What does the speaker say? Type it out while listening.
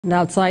And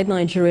outside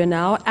Nigeria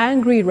now,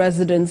 angry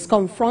residents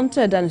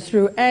confronted and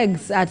threw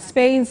eggs at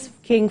Spain's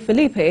King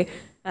Felipe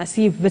as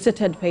he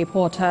visited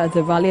Paiporta,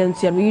 the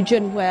Valencia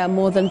region, where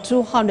more than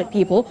 200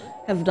 people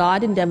have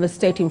died in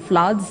devastating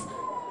floods.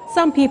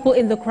 Some people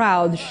in the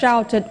crowd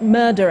shouted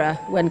 "murderer"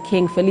 when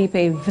King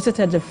Felipe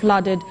visited the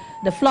flood-hit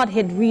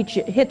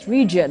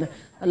region,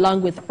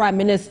 along with Prime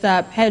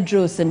Minister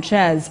Pedro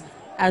Sanchez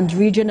and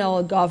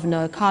Regional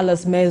Governor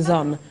Carlos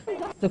Mazon.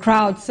 The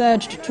crowd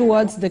surged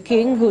towards the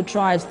king, who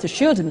tried to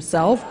shield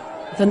himself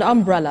with an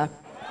umbrella.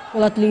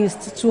 Well, at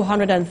least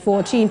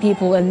 214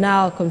 people are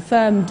now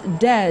confirmed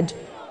dead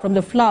from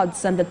the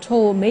floods, and the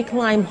toll may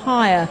climb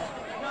higher.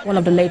 One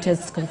of the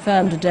latest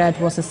confirmed dead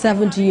was a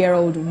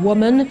 70-year-old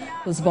woman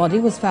whose body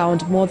was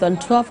found more than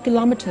 12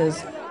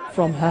 kilometers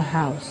from her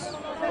house.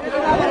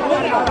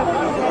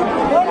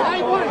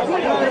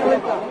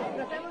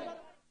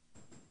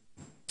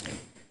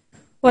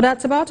 Well,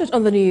 that's about it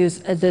on the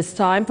news at this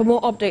time. For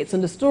more updates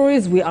on the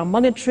stories we are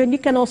monitoring, you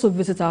can also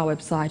visit our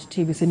website,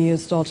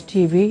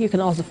 tvcnews.tv. You can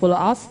also follow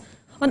us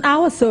on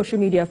our social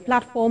media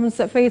platforms,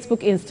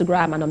 Facebook,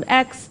 Instagram, and on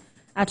X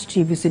at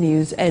TVC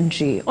News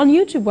NG. On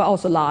YouTube, we're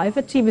also live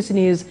at TVC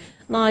News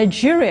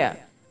Nigeria.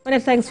 Many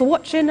thanks for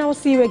watching. I will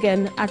see you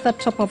again at the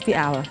top of the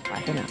hour.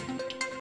 Bye for now.